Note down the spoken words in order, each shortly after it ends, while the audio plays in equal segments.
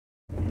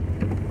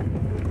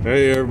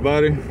Hey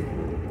everybody,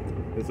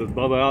 this is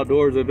Bubba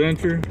Outdoors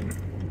Adventure.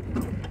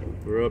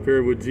 We're up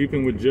here with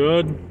Jeepin with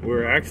Judd.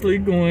 We're actually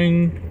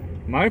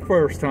going, my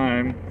first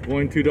time,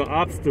 going to the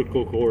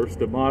obstacle course,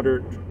 the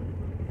moderate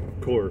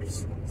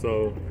course.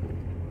 So,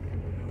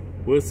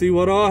 we'll see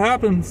what all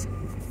happens.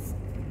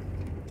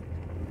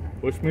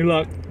 Wish me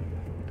luck.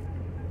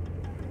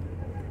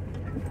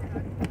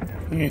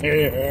 You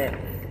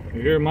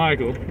hear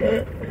Michael.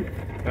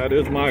 That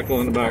is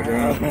Michael in the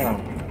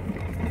background.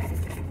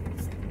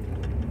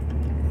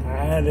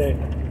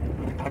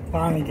 I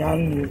finally got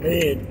in his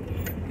head.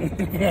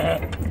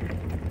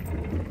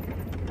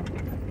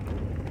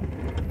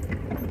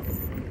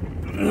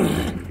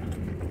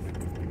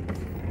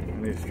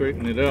 I need to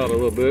straighten it out a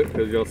little bit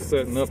because y'all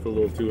setting up a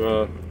little too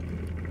high.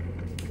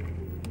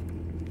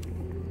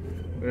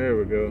 There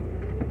we go.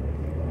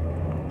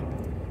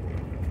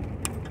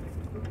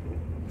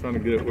 Trying to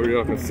get it where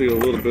y'all can see a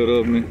little bit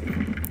of me.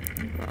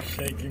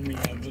 Shaking me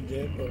out the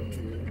depth up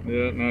here.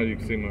 Yeah, now you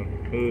can see my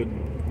hood.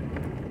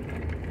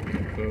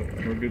 So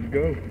we're good to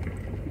go.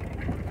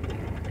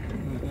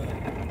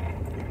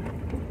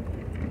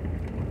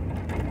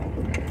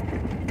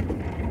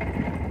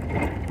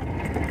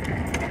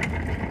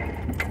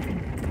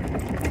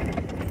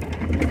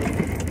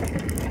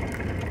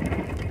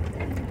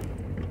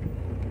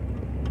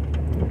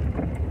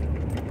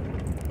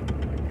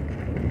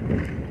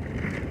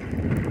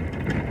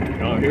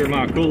 Y'all hear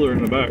my cooler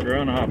in the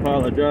background, I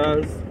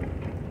apologize.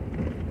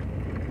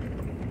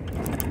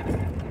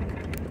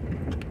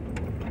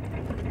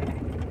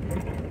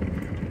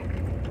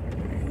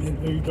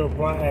 These are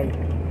flying.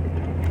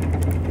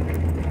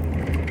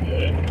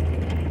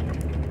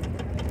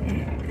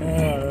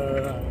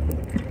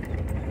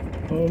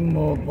 One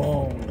more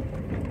ball.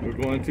 We're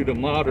going to the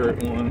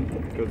moderate one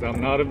because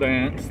I'm not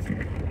advanced.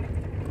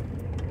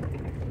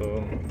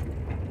 So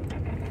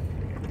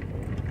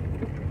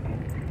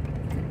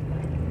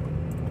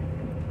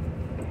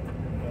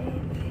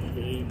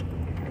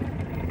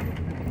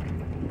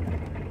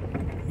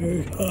Here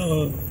it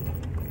comes.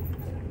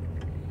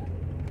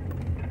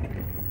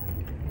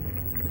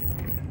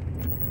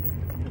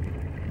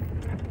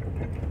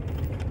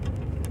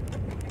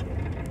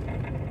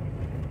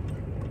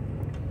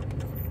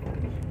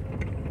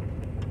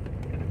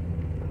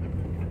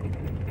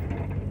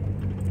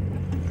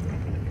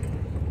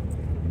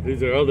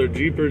 these are other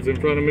Jeepers in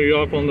front of me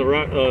off on the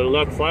right,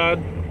 left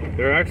side.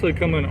 They're actually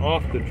coming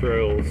off the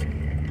trails.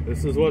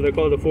 This is what they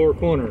call the Four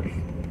Corners.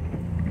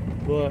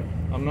 But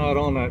I'm not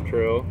on that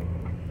trail.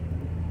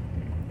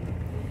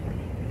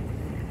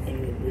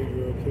 And a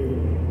video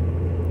too.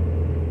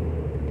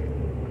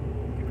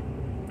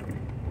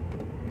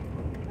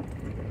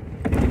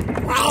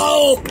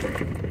 Ow!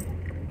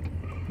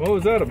 What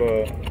was that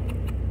about?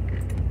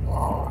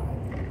 Oh.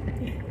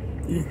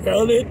 You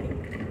felt it?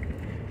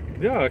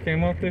 Yeah, I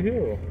came off the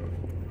hill.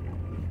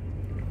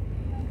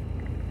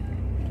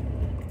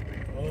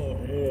 Oh,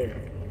 yeah.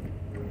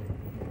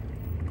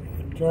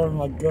 It drove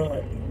my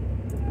gut.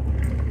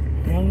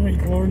 I'm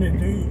recording it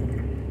too.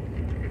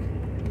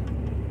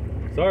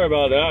 Sorry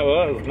about that.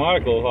 Well, that was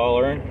Michael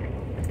hollering.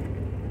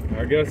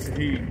 I guess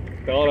he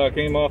thought I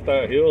came off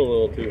that hill a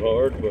little too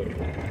hard, but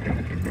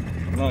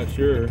I'm not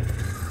sure.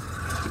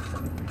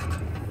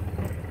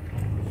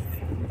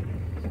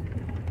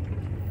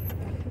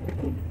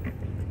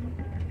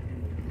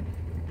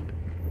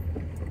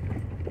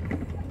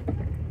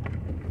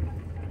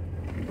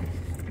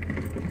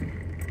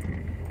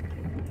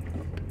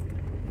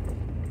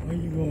 Where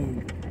you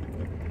going?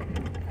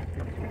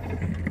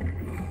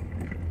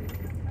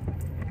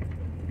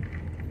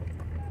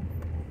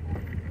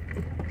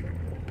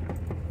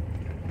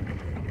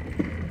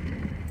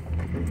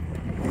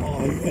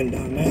 Oh, you went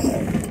down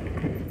there.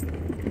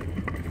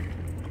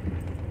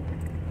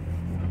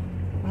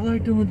 I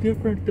like doing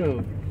different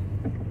though.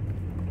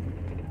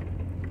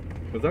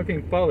 Because I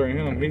keep following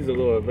him. He's a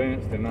little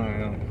advanced than I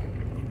am.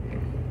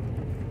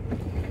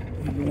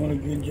 You're doing a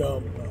good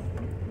job, bro.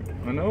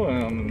 I know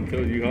I am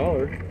until you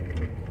holler.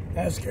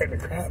 That scared the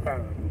crap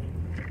out of me.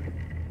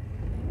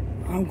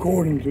 I'm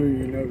recording to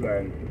you, know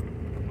that.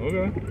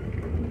 Okay.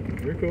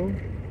 You're cool.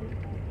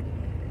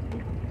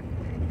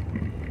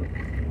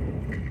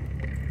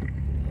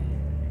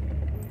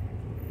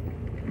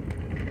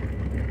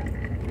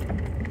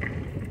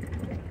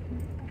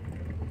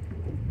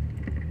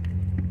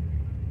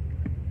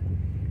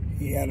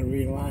 He had to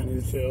realign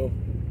himself.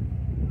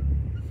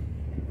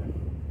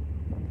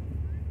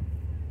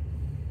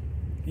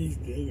 He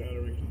still got to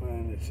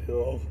realign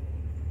himself.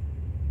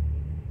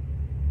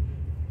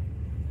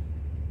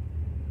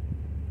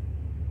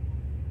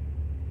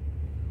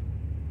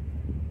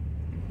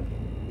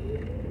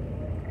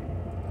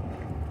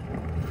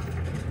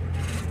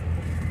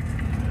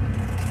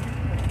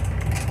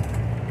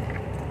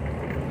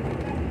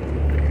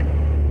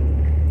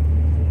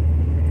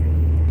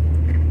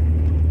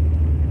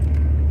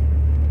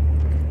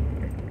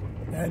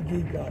 That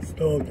Jeep got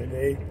stalled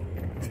today.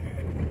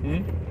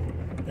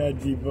 That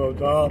Jeep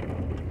broke off.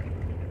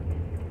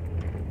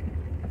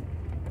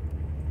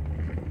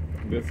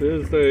 This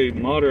is a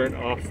moderate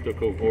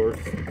obstacle course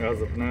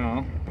as of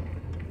now.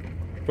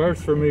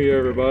 First for me,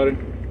 everybody.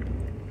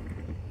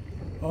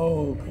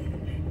 Oh,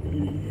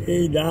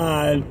 he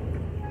died.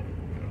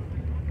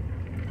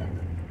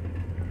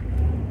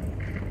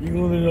 You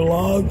going to the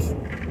logs?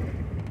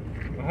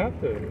 I have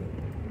to.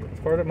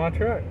 It's part of my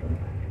track.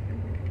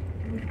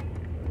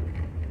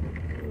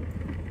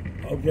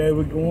 Okay,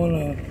 we're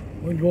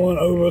going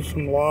over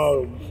some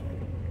logs.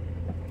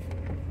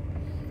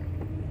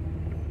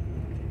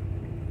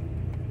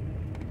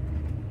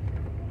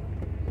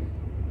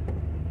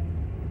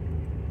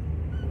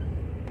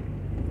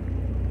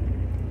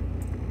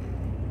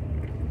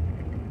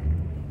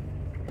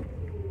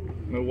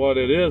 Know what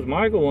it is?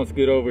 Michael wants to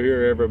get over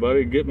here,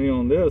 everybody, get me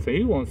on this, and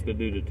he wants to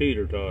do the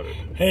teeter-totter.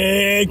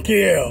 Heck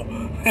yeah!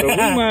 So we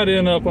might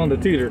end up on the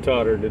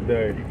teeter-totter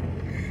today.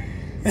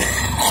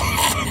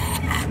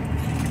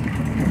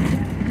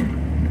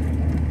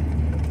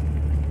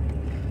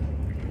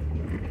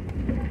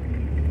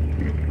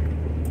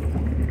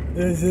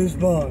 This is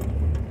fun.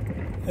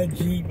 A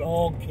Jeep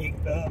all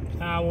kicked up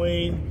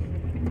sideways.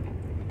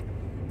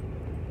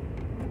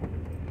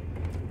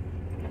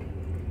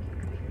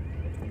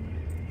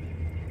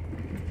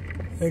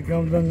 Here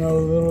comes another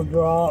little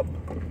drop.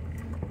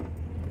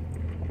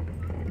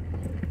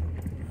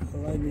 I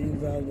like the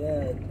inside of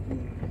that.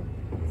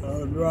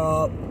 Another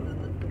drop.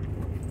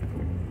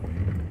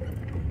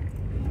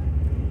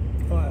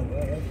 Alright,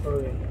 that's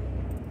pretty.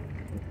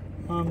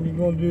 You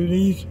gonna do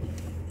these?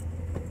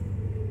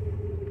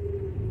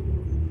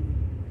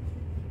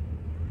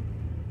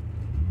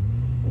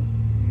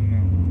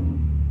 No.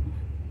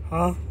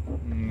 Huh?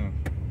 No.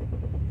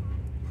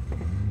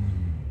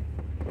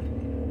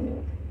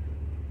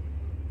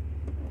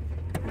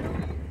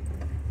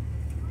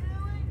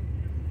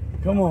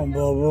 Come on,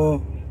 Bubba.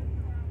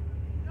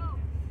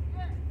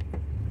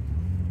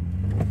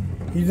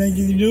 You think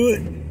you can do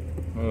it?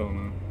 I don't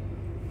know.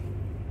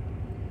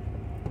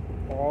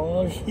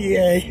 Oh,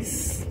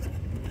 yes.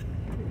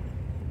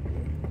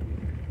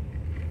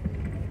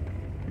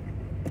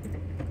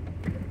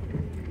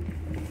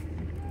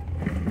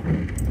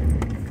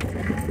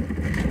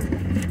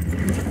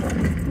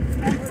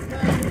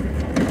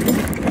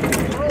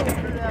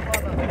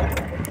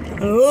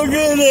 Look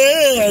at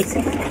this!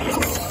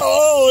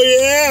 Oh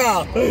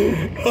yeah!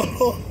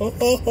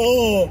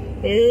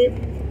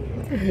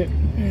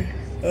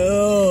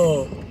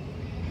 Oh.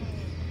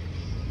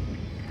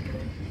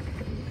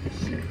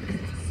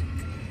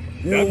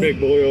 That big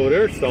boy over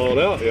there stalled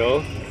out,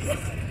 y'all.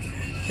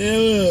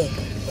 Yeah.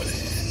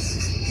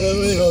 Let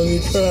me go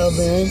get crab,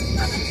 man.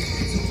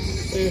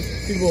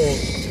 People.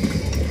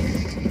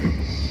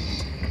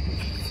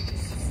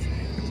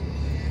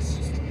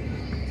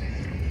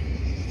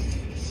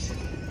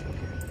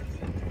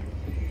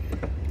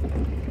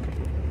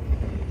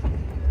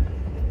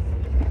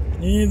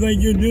 You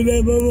think you'll do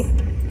that, Bubba?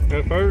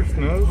 At first,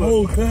 no.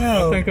 Oh,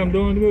 cow. I think I'm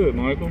doing good,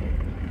 Michael.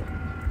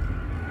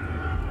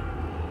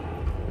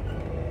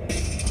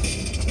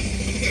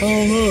 I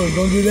don't know.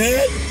 Gonna do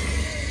that?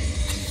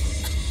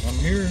 I'm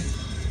here.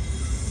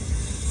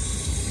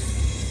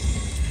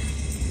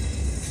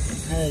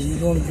 Hey, you're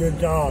doing a good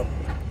job.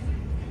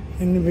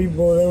 And the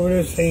people over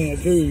there singing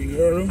too. You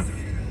heard them?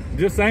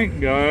 Just think,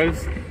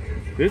 guys.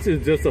 This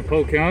is just a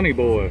Polk County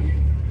boy.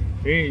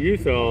 He ain't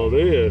used to all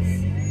this.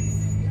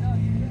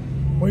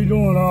 We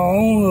doing our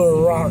own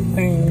little rock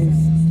things.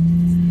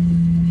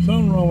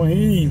 Something wrong with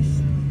him.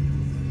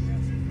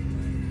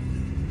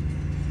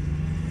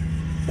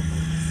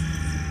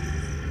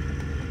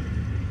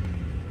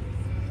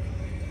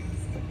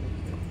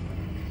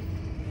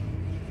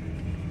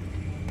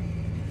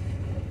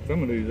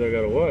 Some of these I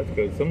gotta watch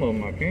because some of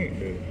them I can't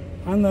do.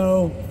 I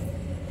know.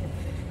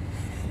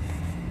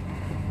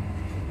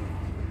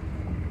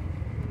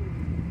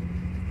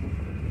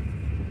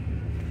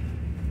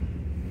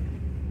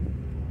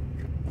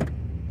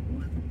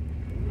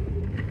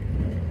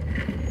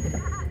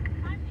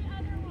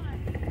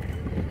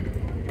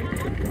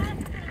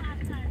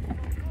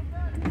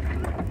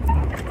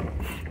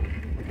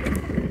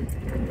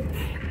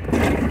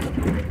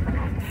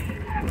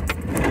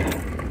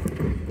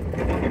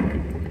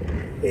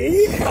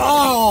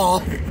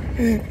 Oh!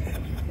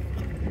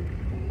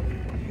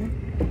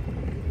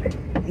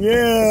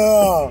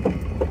 Yeah!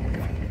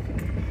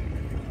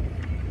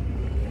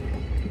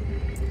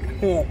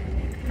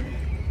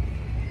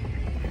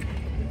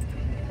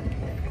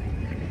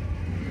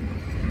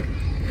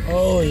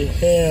 Holy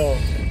hell!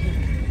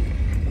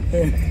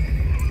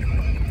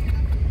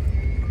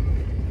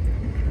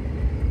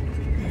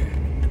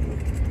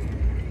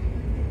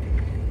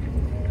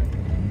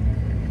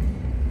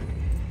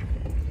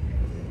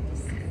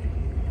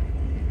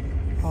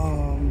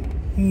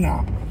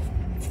 No.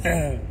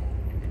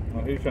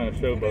 Oh, he's trying to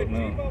showboat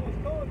now.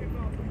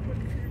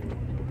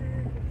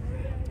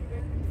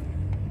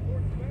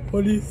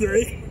 What do you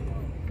say?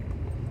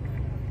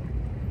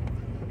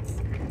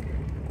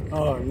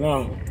 Oh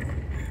no.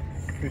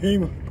 Pretty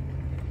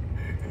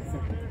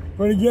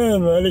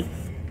good, buddy.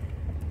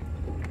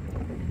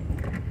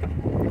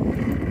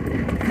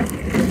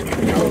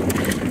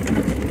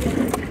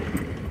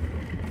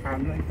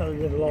 time because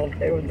I just lost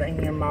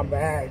everything in my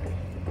bag.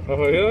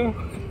 Oh yeah?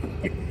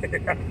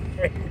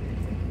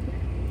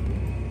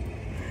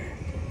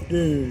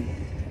 Dude.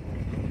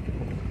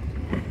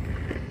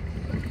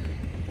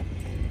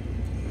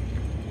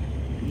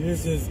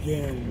 This is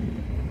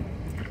getting...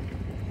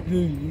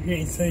 Dude, you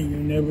can't say you've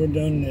never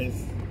done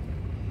this.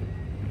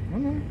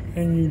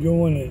 And you're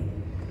doing it.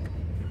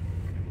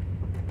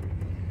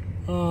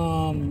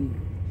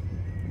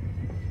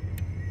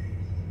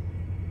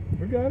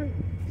 We got it.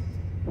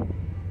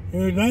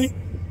 Everything?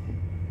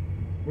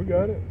 We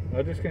got it.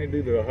 I just can't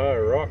do the high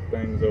rock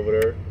things over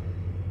there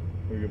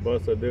where you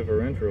bust a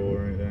differential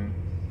or anything.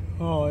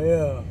 Oh,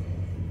 yeah.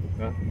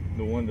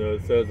 The one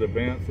that says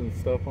advance and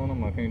stuff on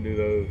them, I can't do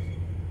those.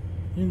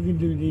 You can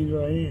do these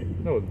right here.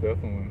 No,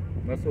 definitely.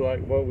 That's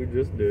like what we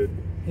just did.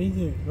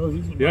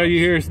 Yeah, you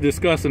hear us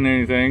discussing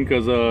anything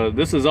because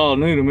this is all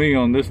new to me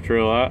on this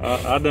trail. I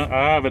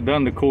haven't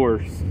done the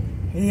course.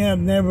 He have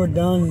never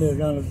done this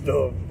kind of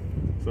stuff.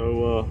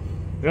 So,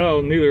 no,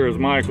 neither has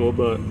Michael,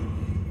 but...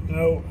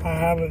 No, I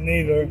haven't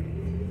either.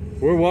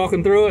 We're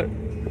walking through it.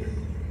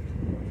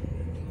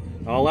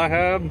 All I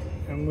have...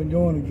 And we're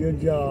doing a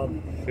good job.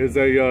 ...is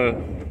a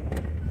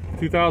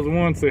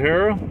 2001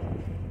 Sahara.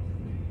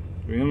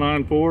 The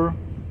inline 4.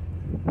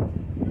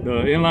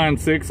 The inline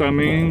 6, I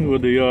mean,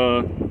 with the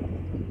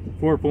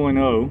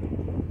 4.0.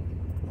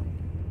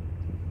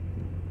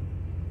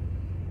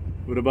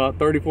 With about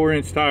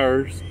 34-inch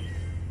tires.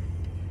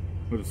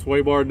 With a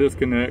sway bar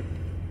disconnect.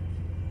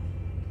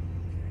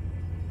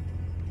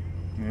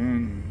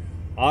 And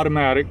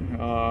automatic.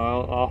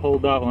 I'll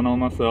hold that one on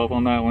myself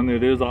on that one.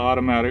 It is an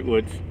automatic,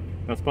 which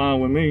that's fine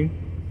with me.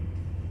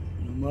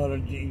 The mother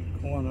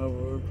Jeep's going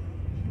over.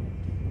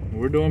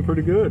 We're doing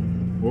pretty good.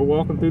 We're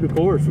walking through the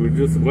course. We're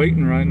just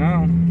waiting right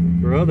now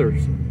for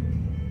others.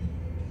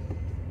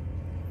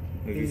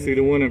 As you see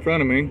the one in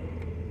front of me.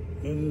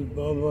 This is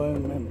Bubba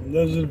and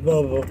this is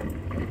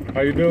Bubba.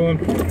 How you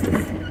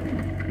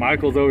doing?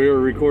 Michael's over here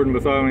recording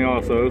beside me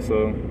also,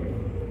 so.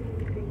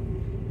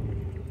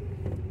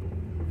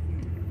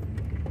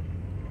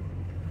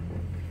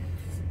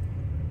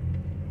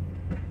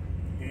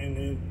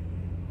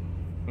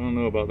 I don't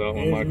know about that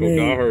one,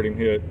 Michael. I heard him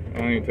hit. I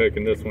ain't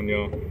taking this one,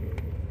 y'all.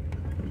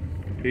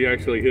 He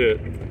actually hit.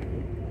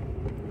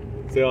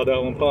 See how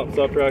that one pops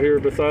up right here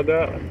beside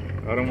that?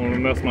 I don't want to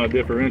mess my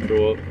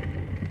differential up.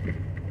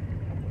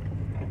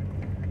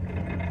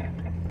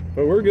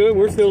 But we're good.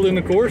 We're still in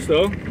the course,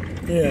 though.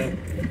 Yeah.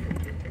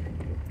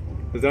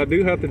 Because I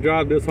do have to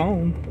drive this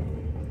home.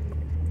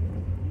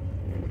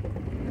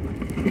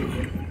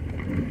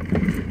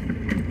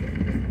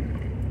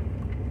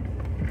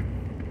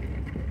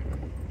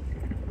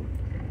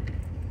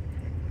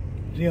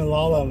 See a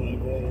lot of them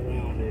going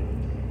around it.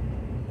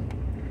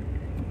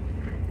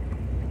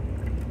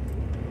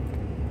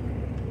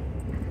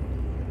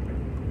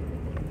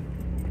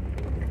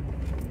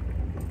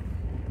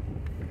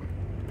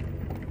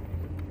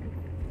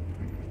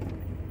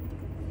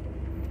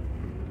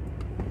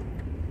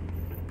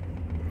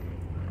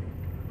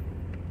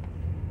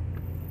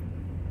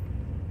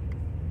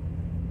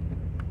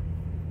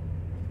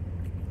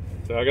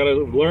 So I gotta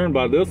learn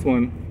by this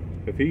one.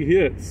 If he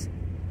hits,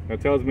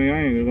 that tells me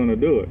I ain't gonna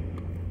do it.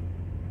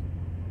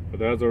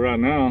 But as of right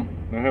now,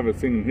 I haven't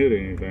seen him hit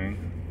anything.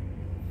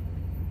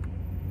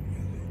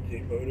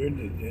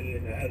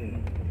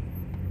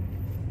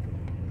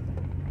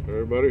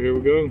 Everybody, here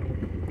we go.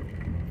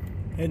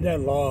 Hit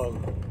that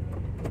log.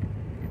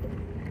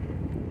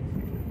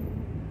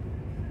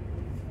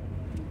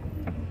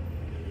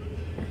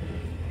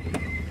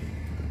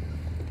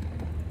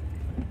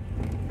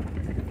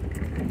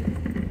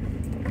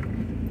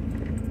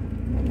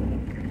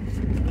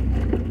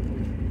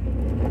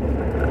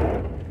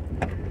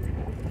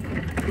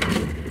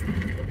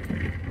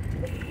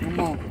 Come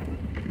on.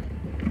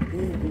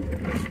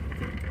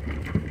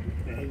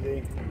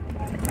 Easy.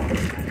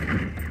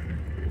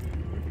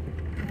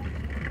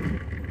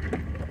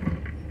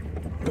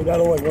 Get out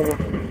of the way, brother.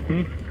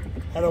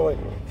 Out of the way.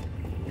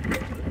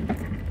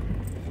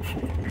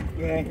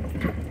 Yeah.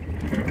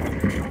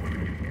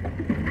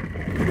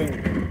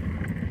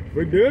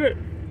 We did it.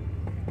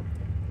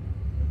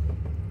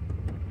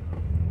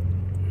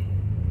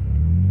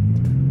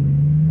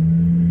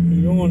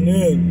 You're doing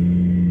good.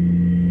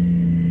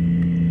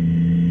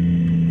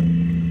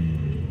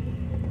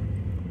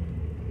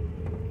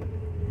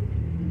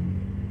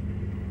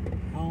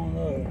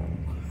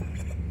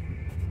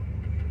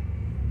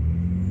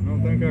 I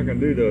think I can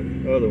do the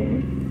other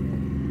one.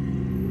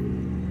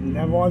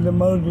 That was the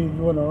emojis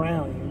going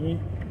around, you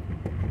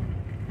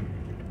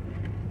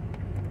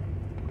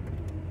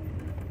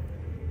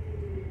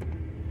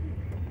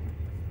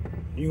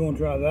see? You gonna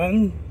try that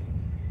one?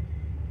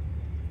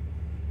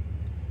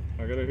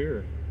 I gotta hear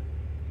it.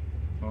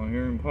 I don't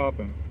hear him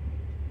popping.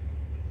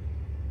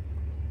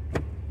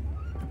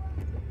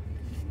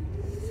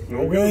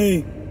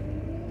 Okay.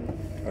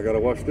 I gotta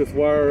watch this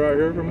wire right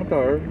here from my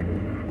tire.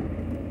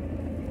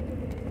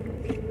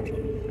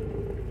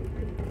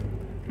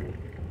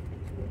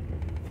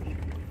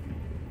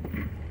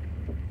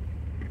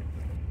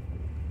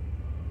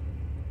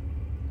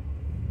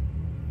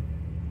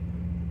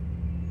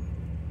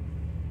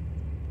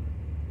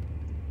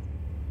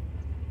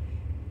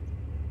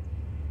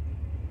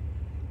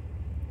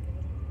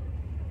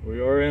 We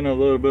are in a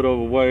little bit of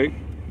a wait.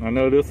 I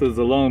know this is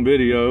a long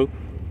video,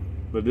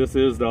 but this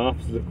is the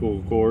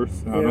obstacle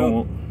course. I don't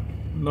want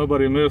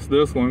nobody miss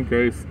this one in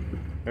case,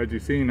 as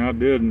you've seen, I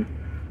did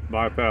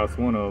bypass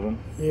one of them.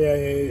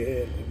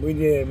 Yeah, we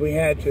did. We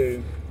had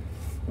to.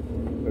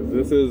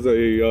 This is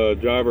a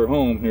driver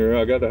home here.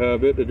 I got to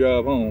have it to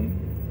drive home.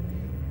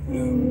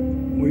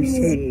 We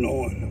sitting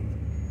on.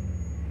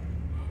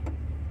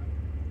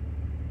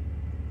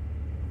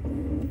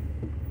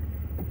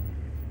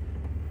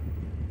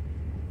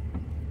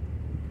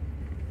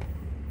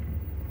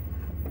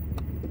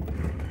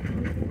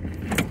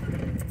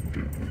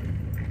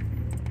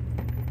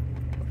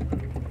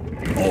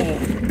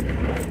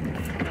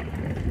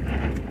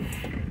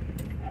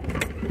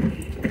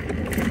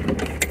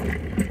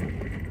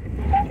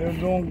 They're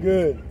doing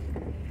good.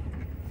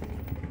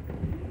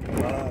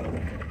 Wow.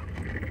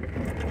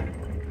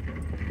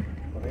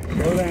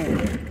 Slow down.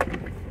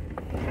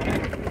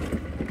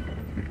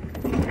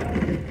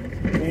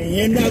 We ain't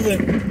hear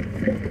nothing.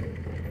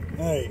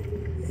 Hey.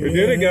 We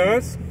did it,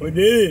 guys. We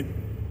did.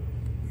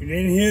 We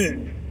didn't hit it.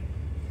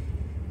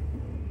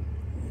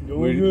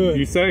 Doing good.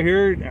 You say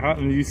here,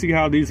 you see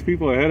how these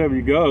people ahead of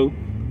you go.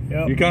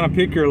 Yep. You kind of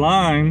pick your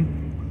line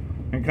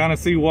and kind of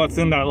see what's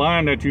in that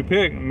line that you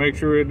pick and make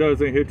sure it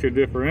doesn't hit your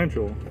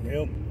differential.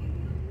 Yep.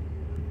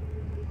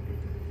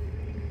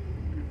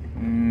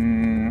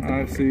 And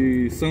I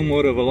see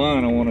somewhat of a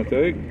line I want to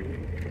take,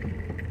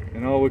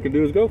 and all we can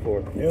do is go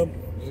for it. Yep,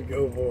 just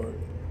go for it.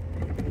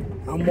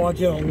 I'm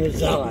watching on this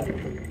side.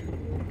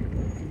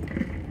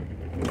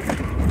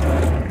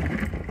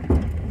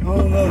 I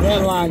don't know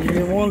that line you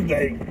didn't want to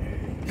take.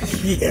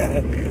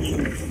 Yeah.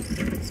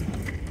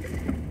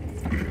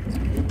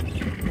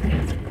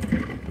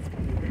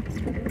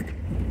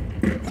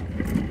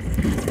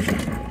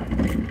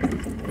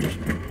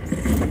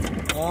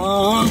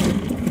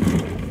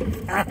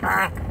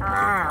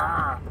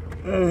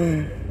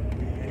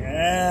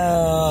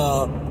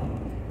 Yeah.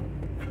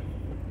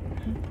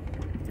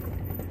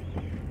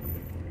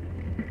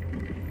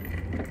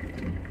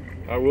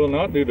 I will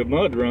not do the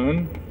mud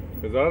run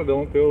because I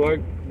don't feel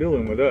like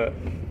dealing with that.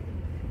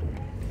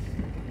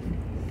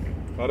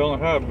 I don't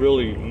have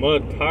really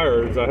mud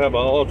tires. I have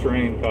an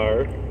all-terrain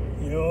tire.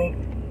 Yep.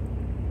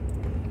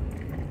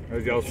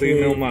 As y'all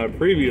seen on my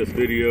previous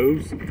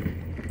videos,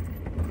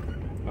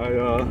 I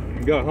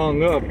got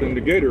hung up in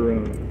the gator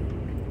room,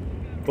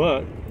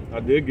 but I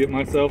did get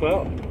myself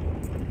out.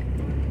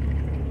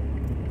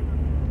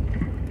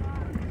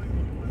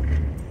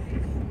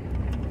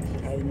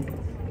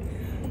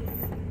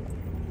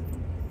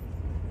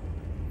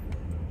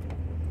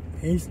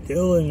 He's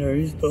still in there.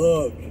 He's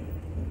stuck.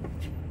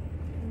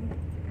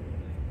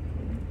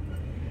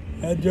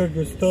 That jerk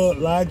is stuck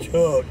like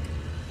Chuck.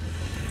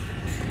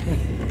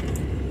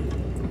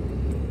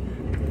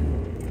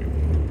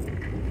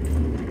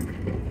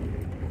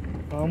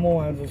 I'm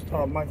gonna have to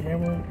stop my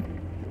camera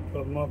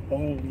because my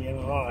phone's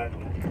getting hot.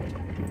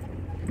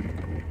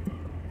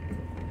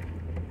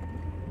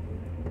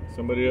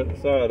 Somebody at the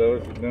side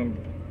of us has done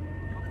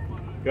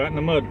got in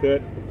the mud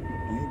pit.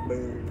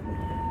 Bill.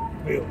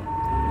 Bill.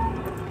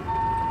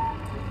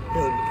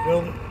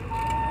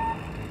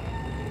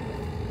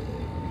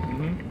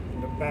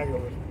 The back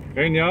of it.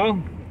 And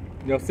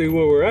y'all see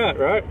where we're at,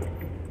 right?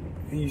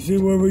 And you see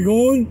where we're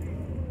going?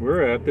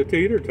 We're at the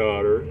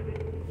teeter-totter.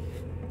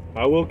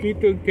 I will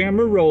keep the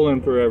camera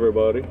rolling for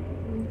everybody.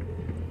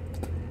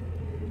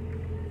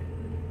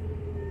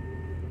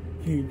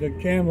 Keep the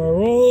camera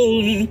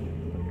rolling.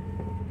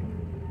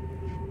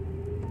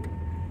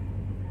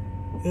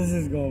 This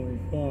is gonna be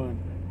fun.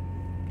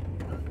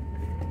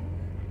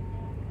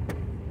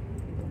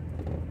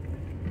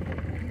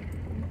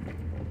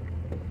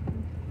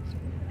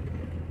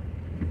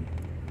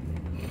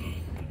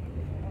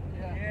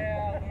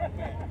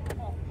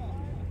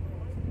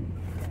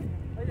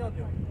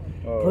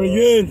 Pretty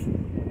good.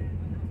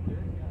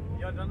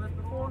 Y'all done this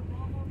before?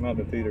 Not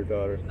the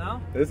teeter-totter.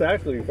 No? This is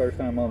actually the first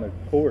time on the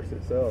course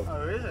itself.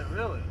 Oh, is it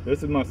really?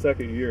 This is my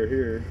second year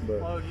here, but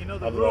Well, you know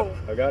the rule.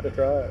 I got to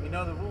try it. You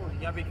know the rule.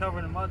 You gotta be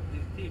covered in mud to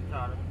do the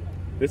teeter-totter.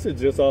 This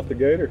is just off the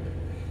gator.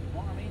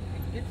 Well, I mean,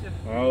 it gets you.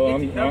 Oh,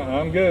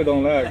 I'm good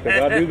on that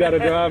because I do got to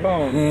drive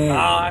home. Oh,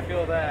 I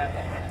feel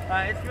that.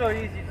 It's real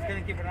easy. Just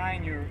gonna keep an eye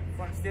on your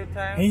front steel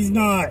tire. He's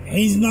not.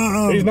 He's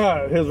not.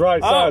 His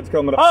right side's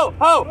coming up.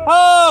 Oh!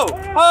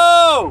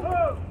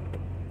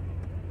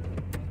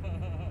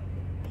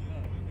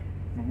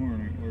 My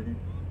horn ain't working.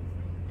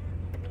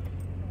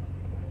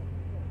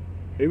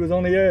 He was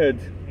on the edge.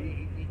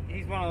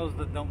 He's one of those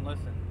that don't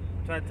listen.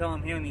 Try to tell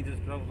him here and he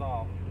just goes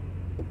off.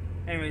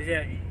 Anyways,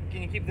 yeah,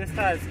 can you keep this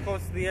tire as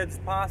close to the edge as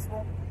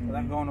possible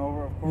without going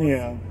over, of course?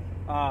 Yeah.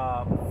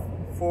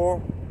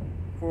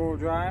 Four-wheel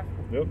drive.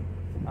 Yep.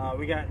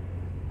 We got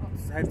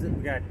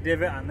a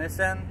divot on this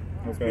end.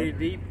 It's pretty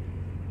deep.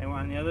 And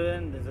on the other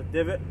end, there's a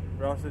divot.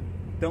 But also,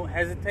 don't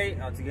hesitate,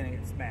 or else you're gonna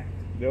get smacked.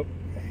 Yep.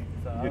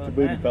 So Get your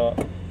booty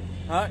pop.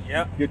 Huh?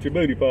 Yep. Get your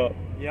booty pop.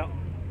 Yep.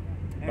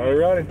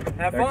 Alrighty.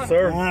 Have Thanks, fun.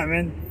 sir. All right,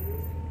 man.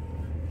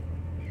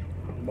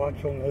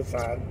 Watch on this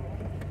side.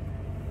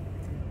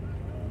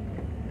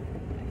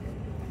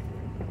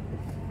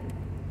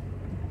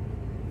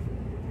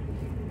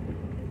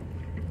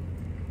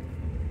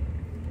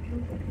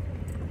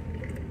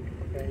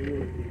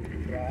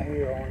 Right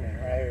here on it,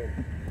 right here.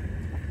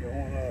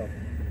 Going up.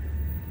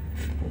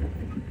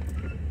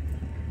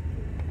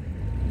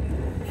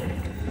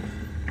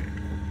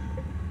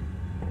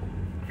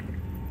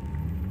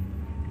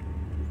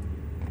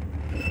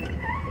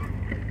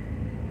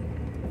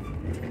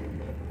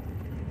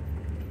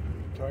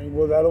 Turn your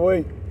boys out of the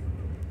way.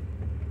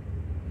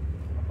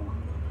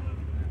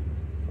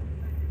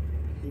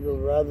 He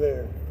goes right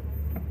there.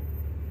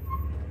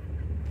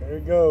 There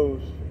it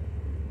goes.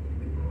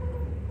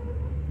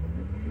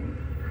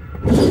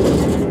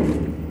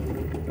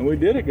 And we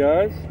did it,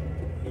 guys.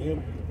 Yep.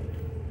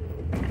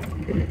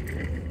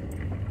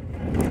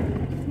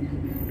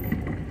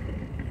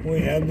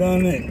 We have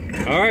done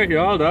it. All right,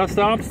 y'all, that's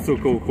the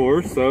obstacle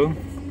course, so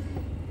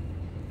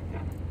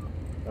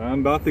I'm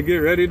about to get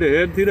ready to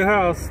head to the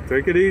house.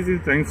 Take it easy.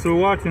 Thanks for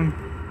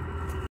watching.